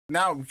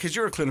Now, because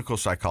you're a clinical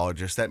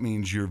psychologist, that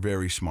means you're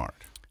very smart.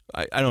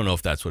 I don't know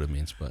if that's what it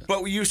means, but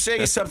you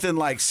say something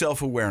like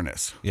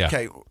self-awareness. Yeah.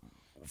 Okay.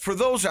 For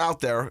those out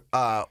there,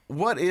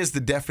 what is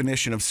the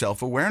definition of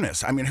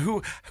self-awareness? I mean,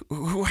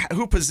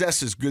 who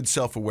possesses good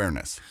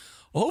self-awareness?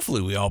 well,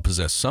 hopefully we all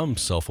possess some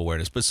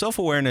self-awareness. But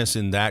self-awareness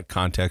in that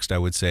context, I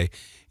would say,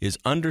 is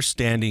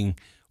understanding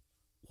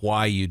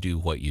why you do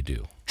what you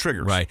do.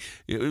 Triggers. Right.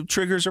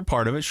 Triggers are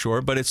part of it,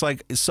 sure. But it's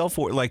like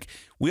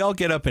we all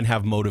get up and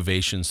have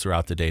motivations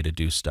throughout the day to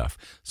do stuff.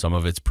 Some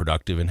of it's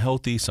productive and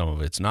healthy. Some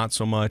of it's not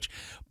so much.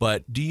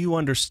 But do you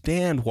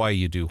understand why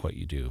you do what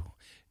you do?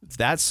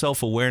 That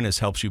self-awareness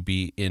helps you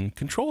be in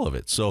control of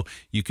it. So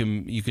you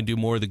can do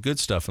more of the good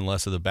stuff and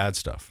less of the bad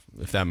stuff,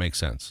 if that makes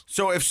sense.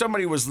 So if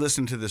somebody was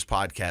listening to this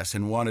podcast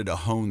and wanted to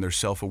hone their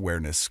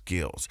self-awareness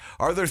skills,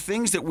 are there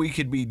things that we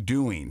could be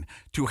doing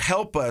to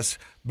help us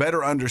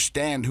better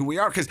understand who we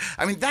are? Because,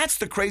 I mean, that's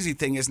the crazy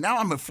thing is now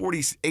I'm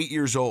 48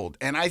 years old,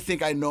 and I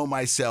think I know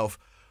myself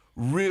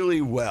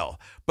really well.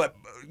 But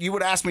you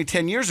would ask me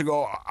 10 years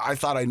ago, I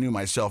thought I knew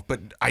myself, but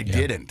I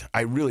didn't.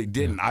 I really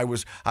didn't. I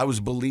was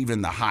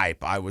believing the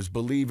hype. I was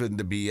believing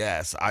the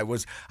BS.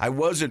 I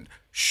wasn't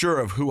sure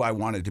of who I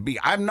wanted to be.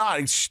 I'm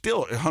not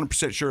still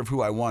 100% sure of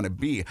who I want to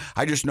be.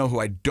 I just know who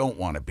I don't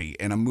want to be,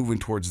 and I'm moving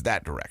towards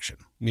that direction.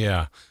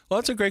 Yeah. Well,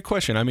 that's a great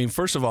question. I mean,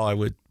 first of all, I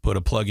would put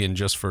a plug in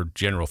just for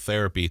general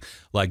therapy,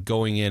 like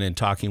going in and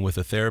talking with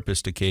a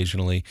therapist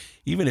occasionally,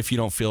 even if you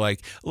don't feel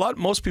like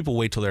most people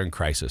wait till they're in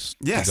crisis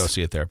to go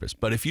see a therapist.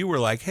 But if you were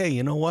like, hey,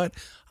 you know what?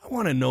 I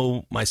want to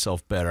know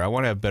myself better. I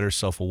want to have better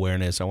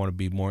self-awareness. I want to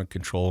be more in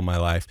control of my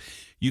life.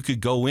 You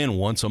could go in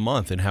once a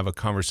month and have a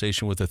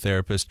conversation with a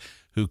therapist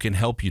who can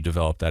help you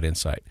develop that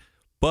insight.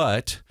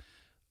 But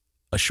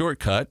a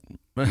shortcut,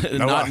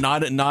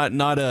 not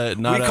a.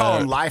 We call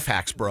them life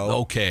hacks, bro.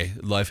 Okay,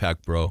 life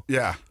hack, bro.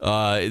 Yeah.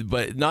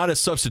 But not a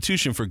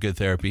substitution for good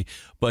therapy.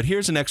 But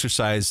here's an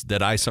exercise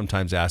that I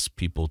sometimes ask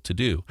people to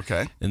do.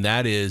 Okay. And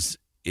that is,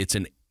 it's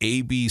an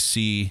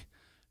ABC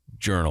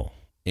journal.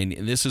 And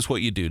this is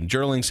what you do. And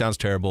journaling sounds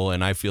terrible,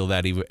 and I feel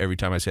that every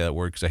time I say that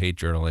word because I hate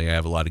journaling. I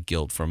have a lot of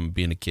guilt from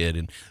being a kid,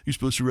 and you're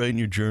supposed to write in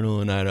your journal,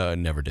 and I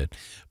never did.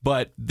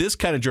 But this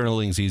kind of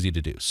journaling is easy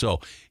to do. So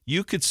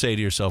you could say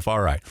to yourself,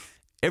 all right,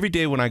 every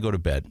day when I go to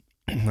bed,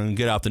 I'm going to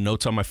get out the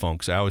notes on my phone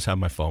because I always have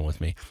my phone with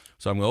me.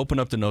 So I'm going to open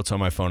up the notes on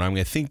my phone. I'm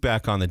going to think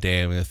back on the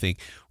day. I'm going to think,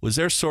 was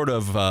there sort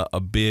of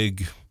a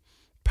big,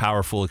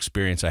 powerful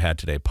experience I had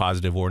today,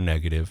 positive or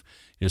negative?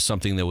 Is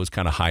something that was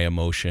kind of high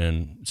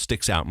emotion,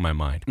 sticks out in my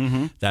mind.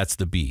 Mm-hmm. That's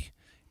the B.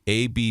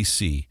 A, B,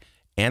 C.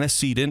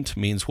 Antecedent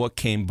means what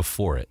came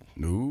before it.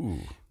 Ooh.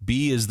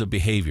 B is the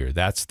behavior.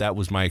 That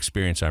was my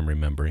experience I'm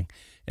remembering.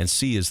 And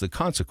C is the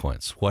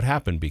consequence. What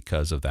happened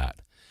because of that?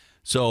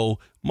 So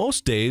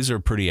most days are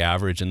pretty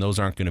average, and those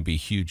aren't going to be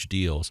huge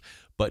deals.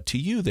 But to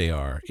you, they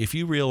are. If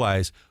you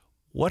realize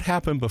what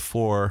happened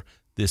before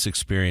this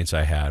experience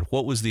I had,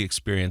 what was the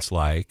experience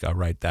like? I'll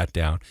write that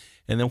down.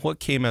 And then what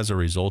came as a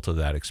result of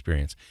that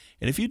experience?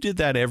 And if you did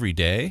that every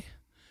day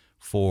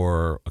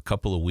for a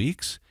couple of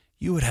weeks,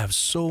 you would have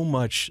so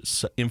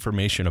much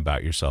information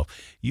about yourself.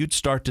 You'd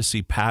start to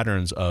see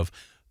patterns of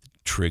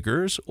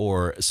triggers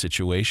or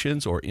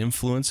situations or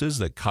influences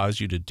that cause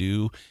you to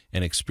do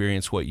and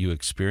experience what you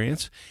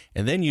experience.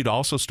 And then you'd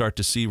also start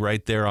to see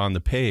right there on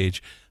the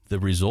page the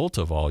result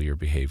of all your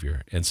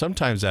behavior. And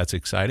sometimes that's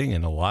exciting,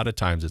 and a lot of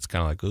times it's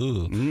kind of like,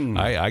 ooh,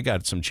 I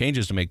got some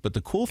changes to make. But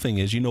the cool thing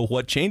is you know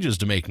what changes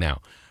to make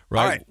now,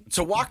 right? All right,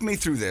 so walk me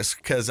through this,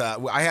 because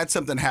I had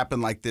something happen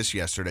like this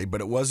yesterday,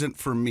 but it wasn't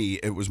for me,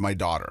 it was my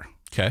daughter.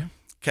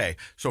 Okay,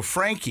 so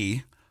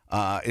Frankie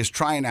is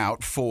trying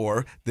out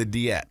for the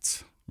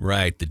Diettes.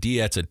 Right, the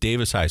Diettes at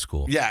Davis High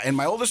School. Yeah, and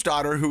my oldest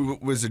daughter, who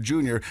was a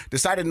junior,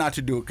 decided not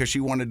to do it because she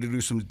wanted to do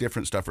some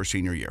different stuff her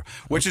senior year,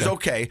 which is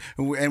okay,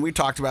 and we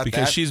talked about that.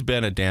 Because she's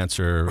been a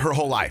dancer her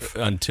whole life.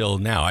 Until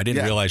now. I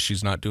didn't realize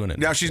she's not doing it.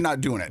 Now she's not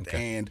doing it.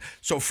 Okay. And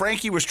so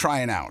Frankie was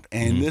trying out,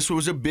 and this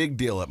was a big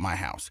deal at my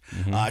house.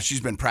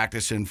 She's been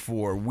practicing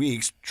for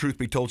weeks. Truth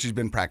be told, she's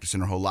been practicing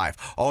her whole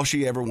life. All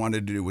she ever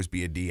wanted to do was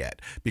be a Diette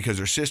because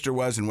her sister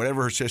was, and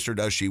whatever her sister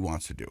does, she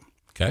wants to do.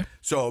 Okay.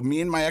 So me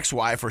and my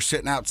ex-wife are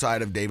sitting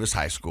outside of Davis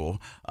High School.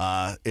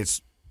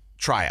 It's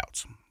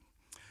tryouts.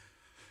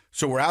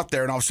 So we're out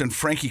there, and all of a sudden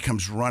Frankie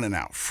comes running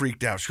out,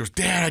 freaked out. She goes,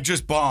 "Dad, I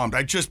just bombed.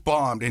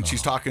 And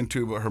she's talking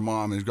to her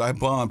mom, and she goes, "I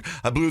bombed.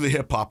 I blew the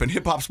hip-hop, and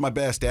hip-hop's my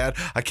best, Dad.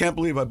 I can't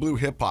believe I blew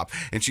hip-hop."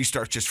 And she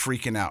starts just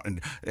freaking out,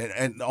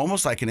 and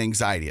almost like an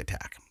anxiety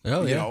attack.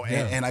 Oh, you know?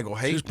 And I go,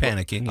 "Hey." She's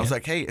panicking. I was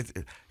like, "Hey,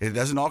 it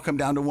doesn't all come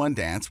down to one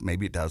dance.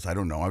 Maybe it does. I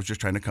don't know. I was just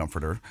trying to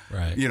comfort her."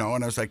 Right. You know,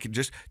 and I was like,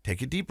 "Just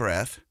take a deep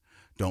breath.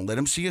 Don't let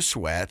them see you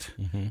sweat.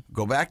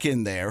 Go back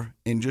in there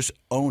and just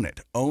own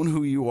it. Own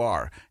who you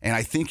are. And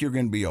I think you're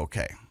going to be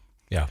okay."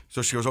 Yeah.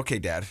 So she goes, "Okay,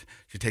 Dad."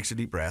 She takes a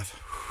deep breath,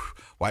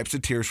 wipes the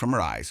tears from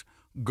her eyes,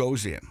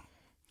 goes in.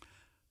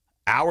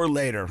 Hour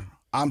later,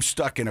 I'm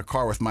stuck in a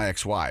car with my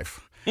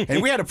ex-wife.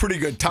 And we had a pretty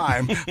good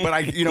time, but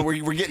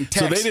we're getting texts.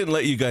 So they didn't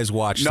let you guys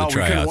watch No, the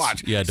tryouts. we couldn't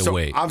watch. You had to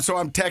wait. I'm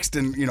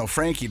texting,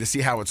 Frankie to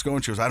see how it's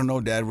going. She goes, I don't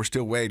know, Dad. We're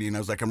still waiting. I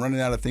was like, I'm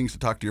running out of things to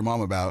talk to your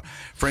mom about.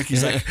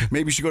 Frankie's like,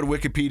 maybe you should go to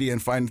Wikipedia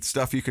and find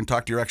stuff you can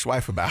talk to your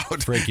ex-wife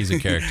about. Frankie's a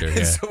character,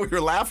 yeah. So we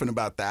were laughing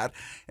about that.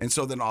 And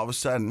so then all of a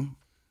sudden,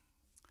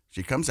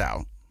 she comes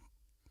out,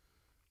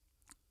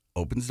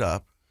 opens it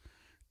up,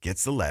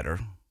 gets the letter.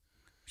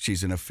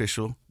 She's an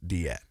official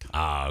Diet.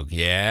 Oh,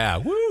 yeah.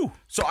 Woo!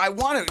 So I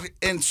wanted,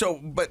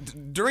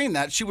 but during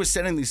that, she was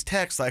sending these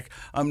texts like,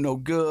 I'm no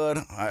good.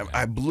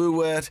 I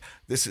blew it.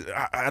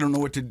 I don't know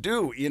what to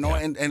do,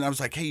 and I was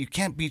like, hey, you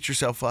can't beat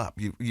yourself up.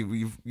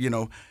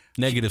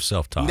 Negative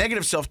self-talk.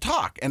 Negative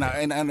self-talk. And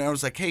I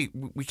was like, hey,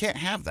 we can't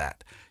have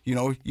that.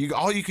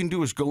 All you can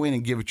do is go in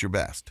and give it your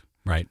best.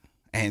 Right.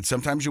 And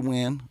sometimes you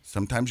win,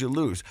 sometimes you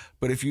lose.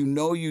 But if you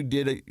know you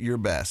did it your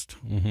best,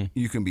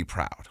 you can be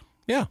proud.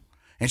 Yeah.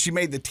 And she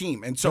made the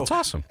team. And so that's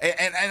awesome.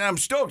 And I'm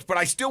stoked, but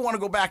I still want to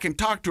go back and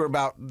talk to her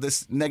about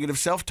this negative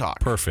self-talk.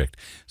 Perfect.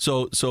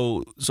 So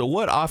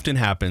what often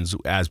happens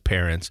as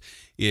parents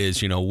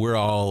is, we're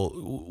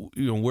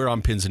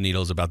on pins and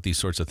needles about these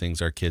sorts of things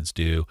our kids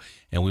do,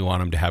 and we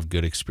want them to have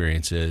good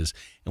experiences.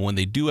 And when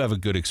they do have a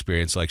good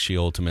experience like she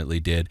ultimately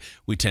did,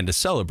 we tend to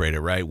celebrate it,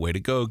 right? Way to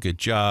go, good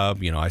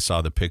job. I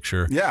saw the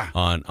picture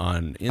on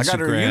Instagram. I got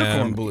her a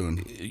unicorn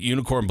balloon.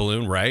 Unicorn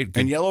balloon, right? Good.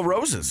 And yellow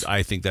roses.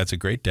 I think that's a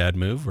great dad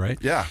move, right?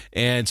 Yeah.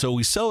 And so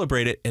we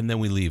celebrate it and then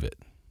we leave it.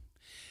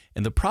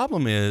 And the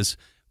problem is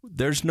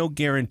there's no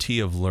guarantee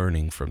of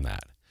learning from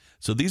that.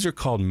 So these are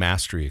called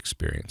mastery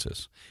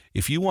experiences.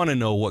 If you want to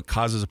know what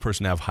causes a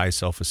person to have high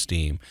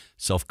self-esteem,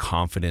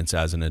 self-confidence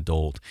as an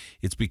adult,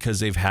 it's because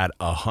they've had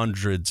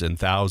hundreds and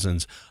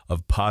thousands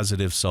of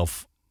positive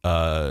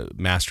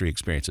mastery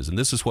experiences. And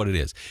this is what it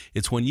is.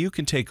 It's when you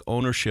can take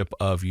ownership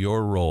of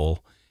your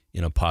role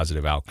in a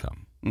positive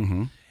outcome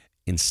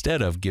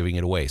instead of giving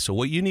it away. So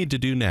what you need to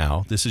do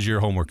now, this is your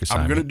homework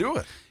assignment. I'm going to do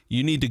it.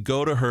 You need to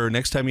go to her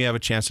next time you have a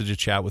chance to just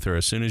chat with her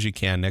as soon as you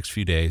can, next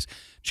few days,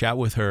 chat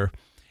with her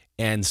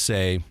and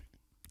say,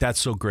 that's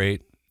so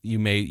great.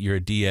 You're a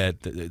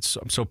Diet.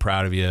 I'm so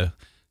proud of you.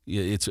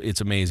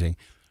 It's amazing.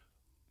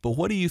 But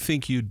what do you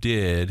think you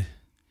did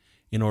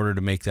in order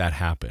to make that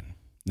happen?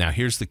 Now,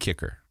 here's the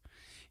kicker.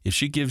 If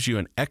she gives you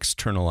an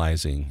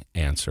externalizing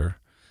answer,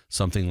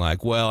 something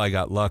like, well, I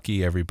got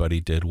lucky, everybody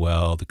did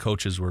well, the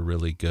coaches were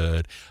really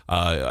good,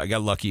 I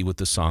got lucky with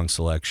the song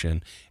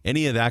selection,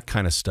 any of that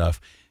kind of stuff,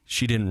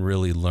 she didn't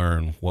really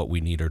learn what we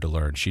need her to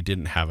learn. She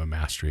didn't have a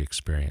mastery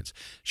experience.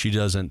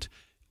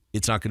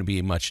 It's not going to be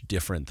much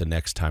different the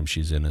next time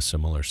she's in a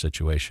similar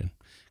situation,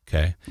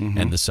 okay?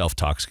 And the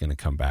self-talk's going to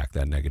come back,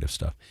 that negative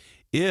stuff.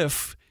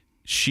 If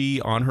she,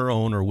 on her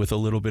own or with a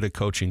little bit of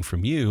coaching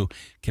from you,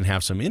 can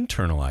have some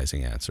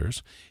internalizing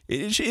answers,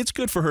 it's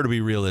good for her to be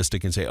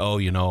realistic and say, oh,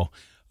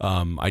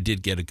 I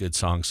did get a good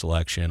song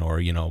selection, or,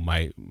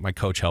 my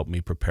coach helped me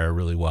prepare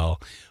really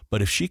well.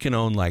 But if she can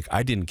own, like,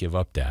 I didn't give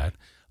up, Dad.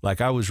 Like,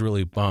 I was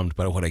really bummed,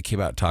 but when I came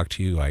out and talked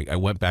to you, I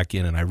went back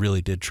in and I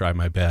really did try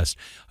my best.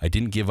 I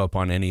didn't give up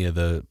on any of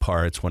the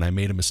parts. When I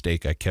made a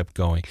mistake, I kept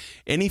going.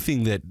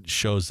 Anything that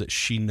shows that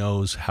she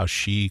knows how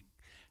she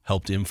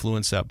helped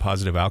influence that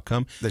positive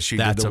outcome. That she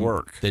did the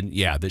work.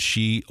 That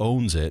she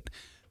owns it,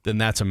 then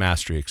that's a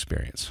mastery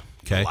experience.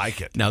 Okay? I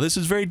like it. Now, this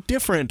is very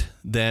different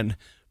than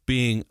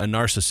being a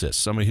narcissist,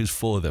 somebody who's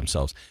full of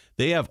themselves.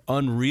 They have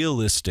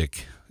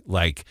unrealistic,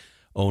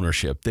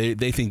 ownership. They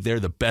think they're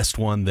the best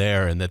one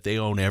there and that they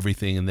own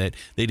everything and that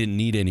they didn't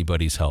need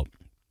anybody's help.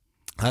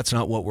 That's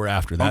not what we're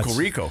after. That's Uncle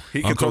Rico.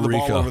 He can throw the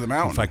ball over the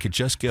mountain. If I could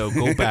just go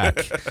back,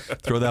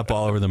 throw that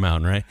ball over the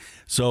mountain, right?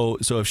 So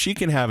if she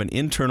can have an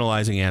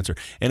internalizing answer,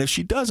 and if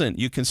she doesn't,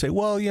 you can say,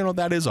 well,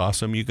 that is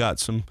awesome. You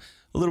got a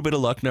little bit of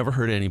luck, never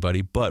hurt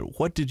anybody, but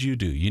what did you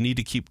do? You need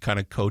to keep kind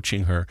of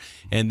coaching her.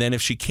 And then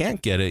if she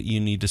can't get it, you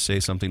need to say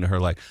something to her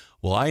like,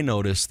 well, I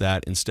noticed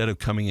that instead of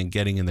coming and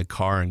getting in the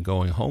car and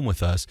going home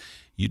with us,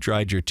 you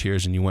dried your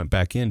tears and you went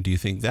back in. Do you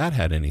think that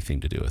had anything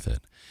to do with it?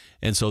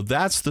 And so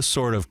that's the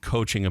sort of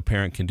coaching a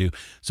parent can do.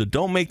 So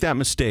don't make that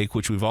mistake,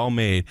 which we've all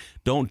made.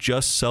 Don't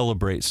just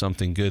celebrate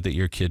something good that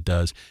your kid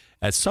does.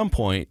 At some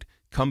point,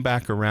 come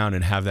back around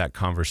and have that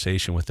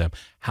conversation with them.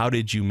 How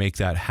did you make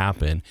that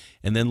happen?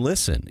 And then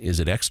listen, is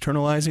it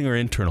externalizing or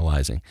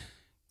internalizing?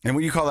 And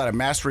what you call that, a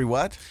mastery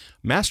what?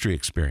 Mastery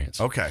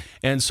experience. Okay.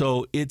 And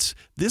so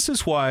this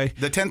is why...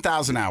 The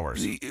 10,000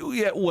 hours.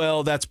 Yeah,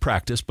 well, that's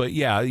practice. But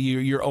yeah,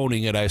 you're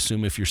owning it, I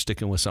assume, if you're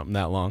sticking with something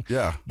that long.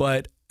 Yeah.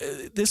 But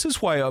this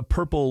is why a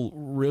purple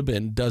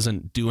ribbon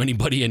doesn't do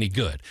anybody any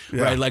good,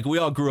 right? Like, we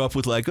all grew up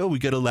with we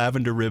get a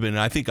lavender ribbon. And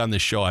I think on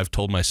this show, I've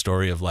told my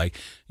story of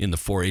in the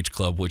 4-H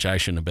club, which I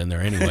shouldn't have been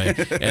there anyway.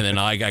 And then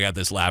I got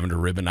this lavender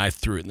ribbon. I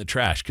threw it in the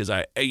trash because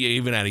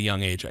even at a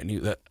young age, I knew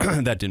that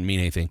that didn't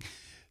mean anything.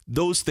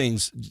 Those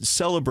things,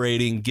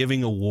 celebrating,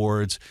 giving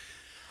awards,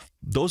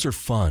 those are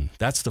fun.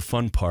 That's the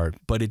fun part,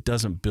 but it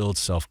doesn't build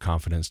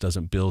self-confidence,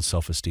 doesn't build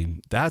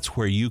self-esteem. That's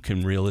where you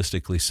can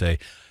realistically say,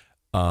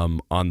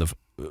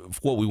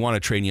 what we want to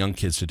train young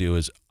kids to do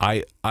is,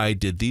 I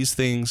did these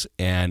things,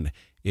 and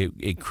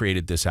it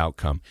created this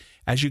outcome.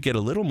 As you get a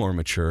little more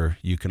mature,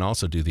 you can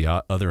also do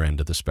the other end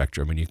of the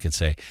spectrum, and you can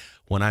say,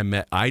 when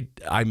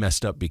I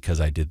messed up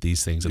because I did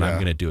these things, and I'm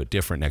going to do it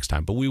different next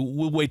time. But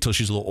we'll wait till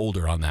she's a little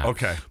older on that.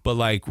 Okay. But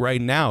like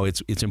right now,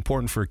 it's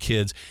important for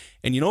kids.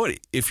 And you know what?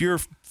 If you're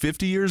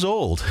 50 years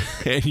old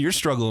and you're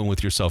struggling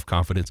with your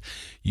self-confidence,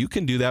 you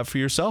can do that for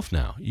yourself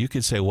now. You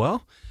can say,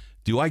 well,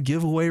 do I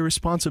give away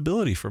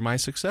responsibility for my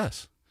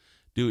success?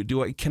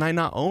 Can I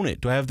not own it?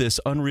 Do I have this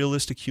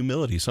unrealistic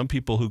humility? Some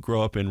people who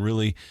grow up in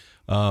really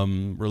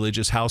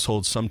religious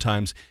households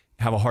sometimes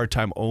have a hard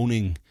time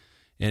owning,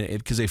 and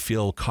because they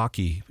feel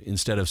cocky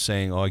instead of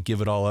saying, "Oh, I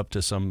give it all up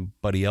to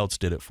somebody else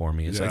did it for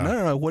me." It's like,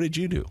 no. What did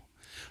you do?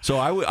 So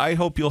I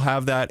hope you'll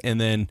have that, and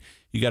then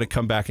you got to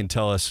come back and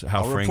tell us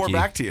how. I'll report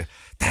back to you.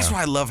 That's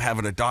why I love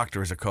having a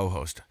doctor as a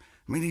co-host.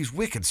 I mean, he's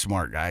wicked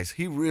smart, guys.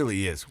 He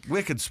really is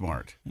wicked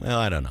smart. Well,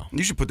 I don't know.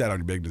 You should put that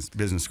on your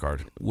business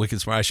card.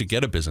 Wicked smart. I should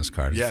get a business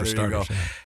card. Yeah, for there starters. you go.